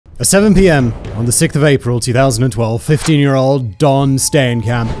At 7 p.m. on the 6th of April 2012, 15-year-old Don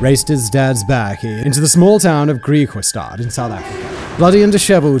Steenkamp raced his dad's back into the small town of Griquastad in South Africa. Bloody and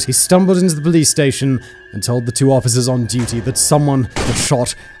disheveled, he stumbled into the police station and told the two officers on duty that someone had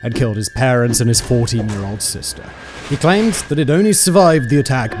shot and killed his parents and his 14-year-old sister. He claimed that he'd only survived the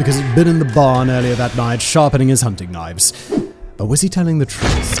attack because he'd been in the barn earlier that night sharpening his hunting knives. But was he telling the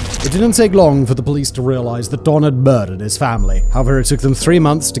truth? It didn't take long for the police to realize that Don had murdered his family. However, it took them 3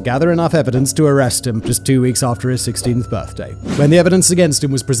 months to gather enough evidence to arrest him just 2 weeks after his 16th birthday. When the evidence against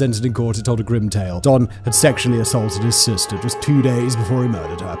him was presented in court, it told a grim tale. Don had sexually assaulted his sister just 2 days before he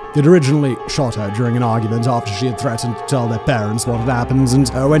murdered her. He'd originally shot her during an argument after she had threatened to tell their parents what had happened, and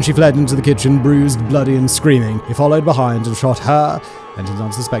when she fled into the kitchen, bruised, bloody, and screaming, he followed behind and shot her and his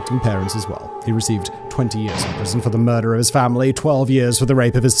unsuspecting parents as well. He received 20 years in prison for the murder of his family, 12 years for the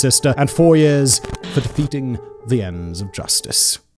rape of his sister, and 4 years for defeating the ends of justice.